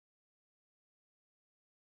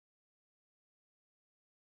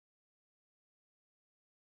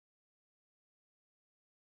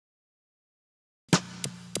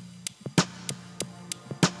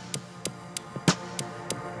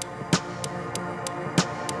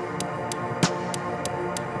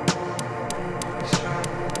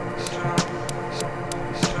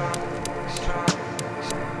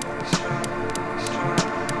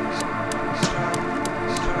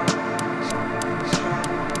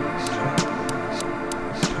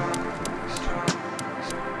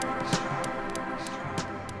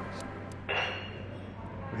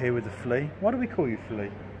here with the flea. Why do we call you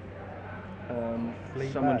flea?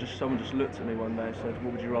 Someone just looked at me one day and said,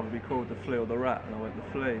 what would you rather be called, the flea or the rat? And I went,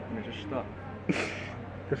 the flea, and it just stuck.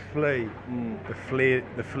 The flea.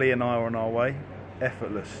 The flea and I were on our way.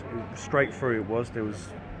 Effortless. Straight through it was. There was,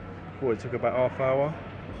 it took about half hour.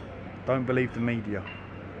 Don't believe the media.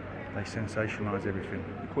 They sensationalise everything.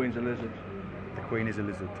 The Queen's a lizard. The Queen is a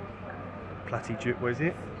lizard. Platty what is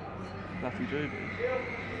it? Platty Jube.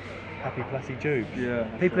 Happy Platty Jube. Yeah.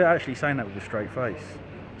 People are actually saying that with a straight face.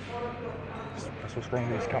 That's what's wrong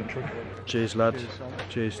with this country. Cheers, lads.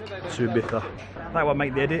 Cheers to Ibiza. That won't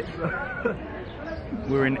make the edit.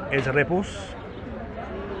 We're in Ezrepos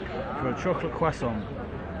for a chocolate croissant.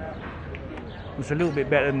 It's a little bit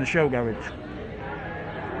better than the Shell garage.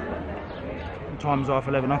 The time's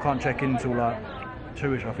 11:30. I can't check in until like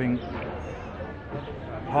 2ish, I think.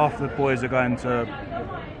 Half the boys are going to,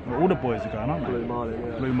 well, all the boys are going, aren't they? Blue Marlin,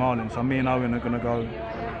 yeah. Blue Marlin. So me and Owen are going to go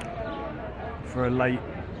for a late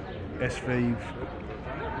SV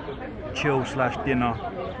chill / dinner,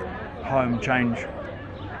 home, change,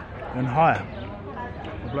 and hire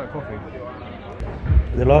a black coffee.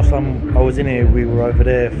 The last time I was in here, we were over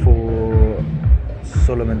there for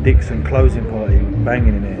Solomon Dixon closing party,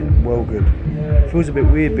 banging in here, well good. Feels a bit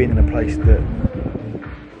weird being in a place that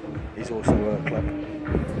is also a club.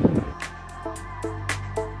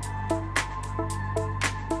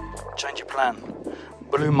 Change your plan.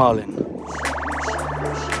 Blue Marlin.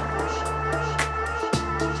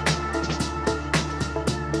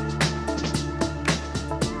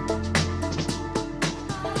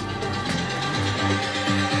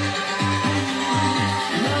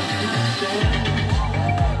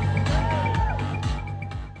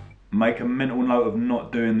 Make a mental note of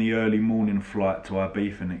not doing the early morning flight to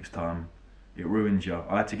Ibiza next time. It ruins you.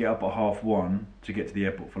 I had to get up at 1:30 to get to the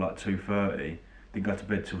airport for like 2:30. Didn't go to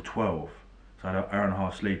bed till 12. So I had an hour and a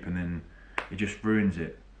half sleep, and then it just ruins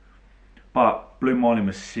it. But Blue Marlin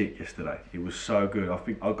was sick yesterday. It was so good. I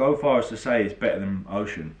think I'll go far as to say it's better than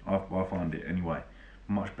Ocean. I find it anyway.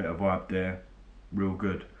 Much better vibe there. Real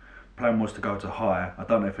good. Plan was to go to High. I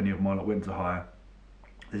don't know if any of my lot went to High.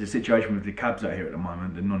 There's a situation with the cabs out here at the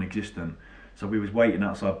moment, they're non-existent. So we was waiting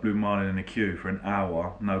outside Blue Marlin in a queue for an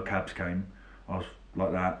hour, no cabs came. I was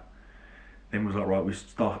like that. Then was like, right, we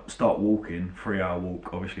start walking, 3-hour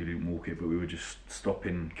walk. Obviously we didn't walk it, but we were just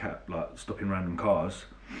stopping random cars.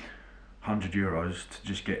 €100 to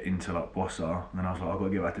just get into like Bossa. And then I was like, I've got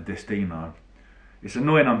to get back to Destino. It's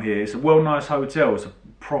annoying I'm here, it's a well nice hotel, it's a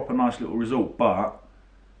proper nice little resort, but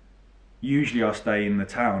usually I stay in the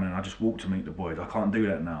town and I just walk to meet the boys. I can't do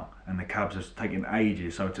that now, and the cabs are taking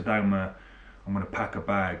ages. So today I'm gonna pack a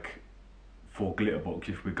bag for Glitterbox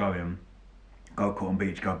if we're going. Go Cotton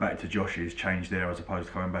Beach, go back to Josh's, change there as opposed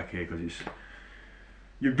to coming back here because it's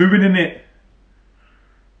you're doing in it.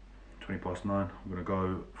 9:20. I'm gonna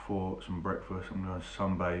go for some breakfast. I'm gonna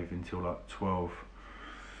sunbathe until like 12.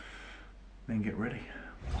 Then get ready.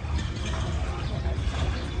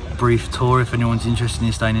 Brief tour if anyone's interested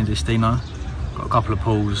in staying in Destino. Got a couple of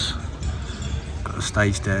pools, got a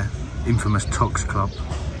stage there, infamous Tox Club,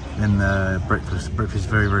 then the breakfast. Breakfast is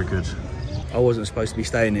very, very good. I wasn't supposed to be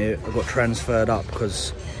staying here. I got transferred up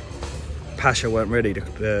because Pasha weren't ready,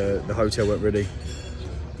 the hotel weren't ready.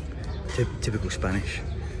 Typical Spanish.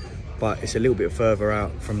 But it's a little bit further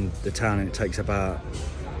out from the town and it takes about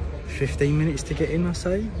 15 minutes to get in, I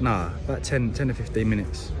say? Nah, about 10 to 15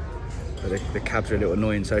 minutes. But the cabs are a little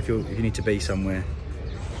annoying, so if you need to be somewhere,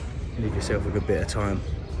 leave yourself a good bit of time.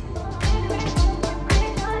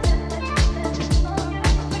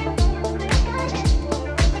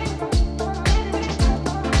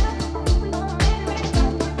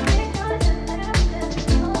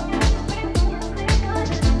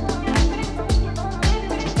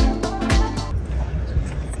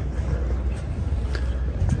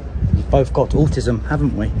 Both got autism,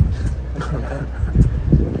 haven't we?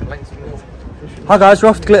 Hi guys, we're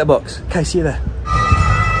off to Glitterbox. Okay, see you there.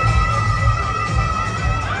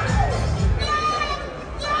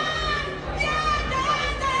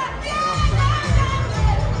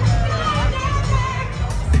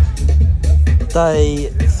 Day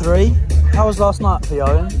 3. How was last night for you,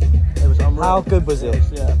 Owen? It was unreal. How good was it?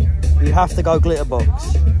 Yeah. You have to go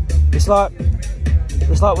Glitterbox. It's like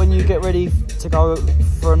when you get ready to go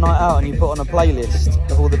for a night out and you put on a playlist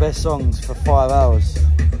of all the best songs for 5 hours.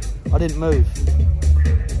 I didn't move.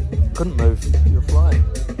 Couldn't move. You were flying.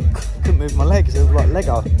 Couldn't move my legs, it was like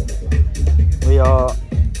Lego.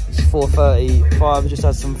 It's 4:35, we just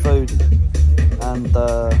had some food and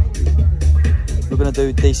we're going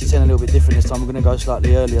to do DC10 a little bit different this time. We're going to go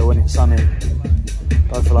slightly earlier when it's sunny.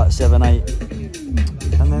 Go for like 7, 8.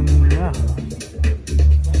 And then, yeah.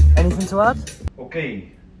 Anything to add?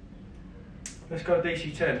 Okay, let's go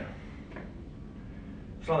DC10.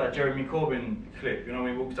 It's like that Jeremy Corbyn clip, you know,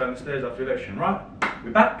 when he walks down the stairs after the election, right?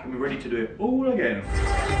 We're back and we're ready to do it all again.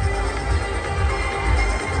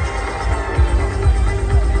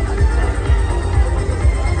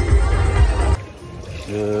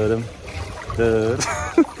 Good.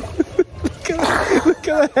 Look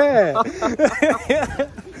at the hair.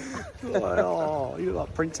 Oh, you look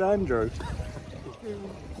like Prince Andrew.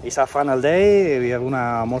 It's our final day. We have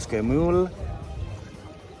una Moscow Mule,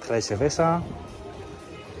 3 cerveza.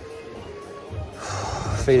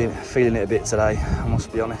 Feeling it a bit today, I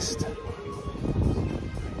must be honest.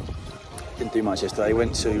 Didn't do much yesterday.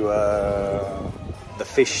 Went to the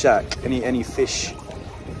fish shack. Any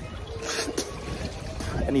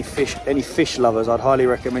fish lovers, I'd highly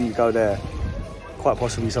recommend you go there. Quite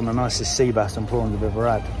possibly some of the nicest sea bass and prawns I've ever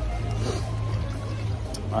had.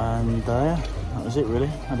 And yeah, that was it really.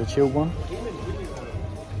 Had a chilled one.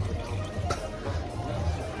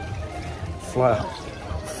 Flight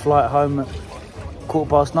home at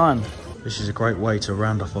 9:15. This is a great way to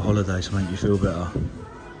round off a holiday to make you feel better.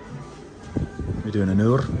 We're doing an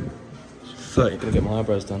hour. 30. Gonna get my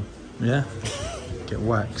eyebrows done. Yeah. Get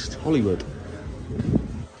waxed. Hollywood.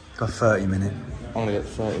 Go 30 minute. I'm gonna get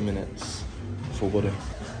 30 minutes full body.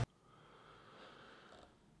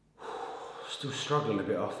 Still struggling a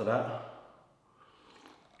bit after that.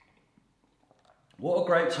 What a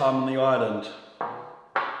great time on the island.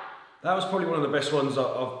 That was probably one of the best ones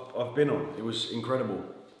I've been on. It was incredible.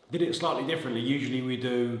 Did it slightly differently. Usually we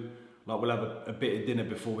do, like we'll have a bit of dinner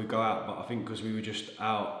before we go out, but I think because we were just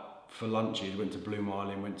out for lunches, went to Blue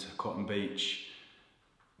Marlin, went to Cotton Beach,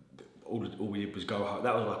 all we did was go home.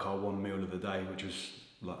 That was like our one meal of the day, which was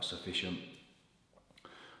like sufficient.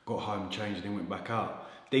 Got home, changed and then went back out.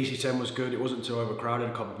 DC10 was good, it wasn't too overcrowded.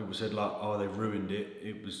 A couple of people said like, oh, they've ruined it.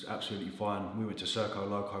 It was absolutely fine. We went to Circo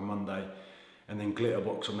Loco Monday, and then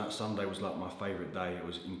Glitterbox on that Sunday was like my favourite day. It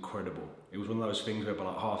was incredible. It was one of those things where by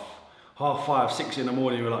like half 5, 6 in the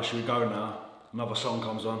morning, we were like, should we go now? Another song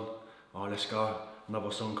comes on. Oh, let's go.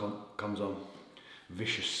 Another song comes on.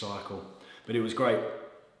 Vicious cycle. But it was great.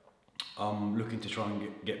 I'm looking to try and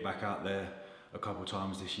get back out there a couple of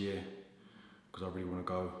times this year because I really want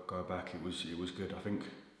to go back. It was good. I think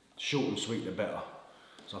short and sweet the better.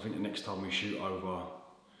 So I think the next time we shoot over,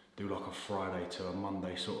 do like a Friday to a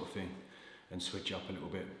Monday sort of thing and switch up a little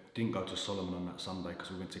bit. Didn't go to Solomon on that Sunday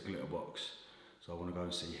because we went to Glitterbox. So I want to go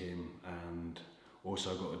and see him, and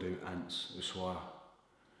also got to do Ants with Swire.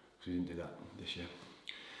 So we didn't do that this year.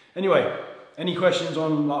 Anyway, any questions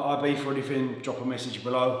on like Ibiza or anything, drop a message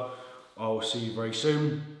below. I'll see you very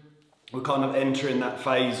soon. We're kind of entering that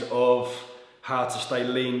phase of how to stay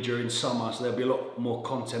lean during summer, so there'll be a lot more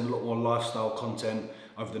content, a lot more lifestyle content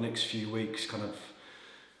over the next few weeks, kind of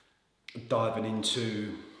diving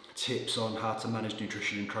into tips on how to manage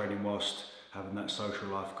nutrition and training whilst having that social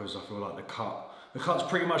life, because I feel like the cut's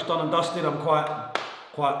pretty much done and dusted. I'm quite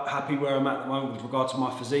happy where I'm at the moment with regard to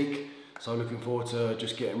my physique, so looking forward to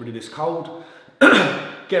just getting rid of this cold,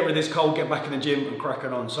 get back in the gym and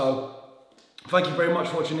cracking on. So thank you very much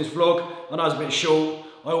for watching this vlog. I know it's a bit short.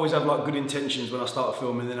 I always have like good intentions when I start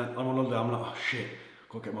filming, then I'm on holiday, I'm like, oh shit,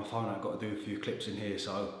 got to get my phone out, got to do a few clips in here,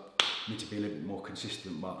 so I need to be a little bit more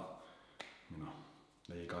consistent, but you know,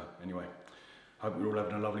 there you go. Anyway, hope you're all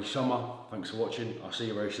having a lovely summer. Thanks for watching. I'll see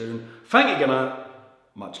you very soon. Thank you again.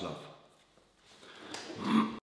 Much love.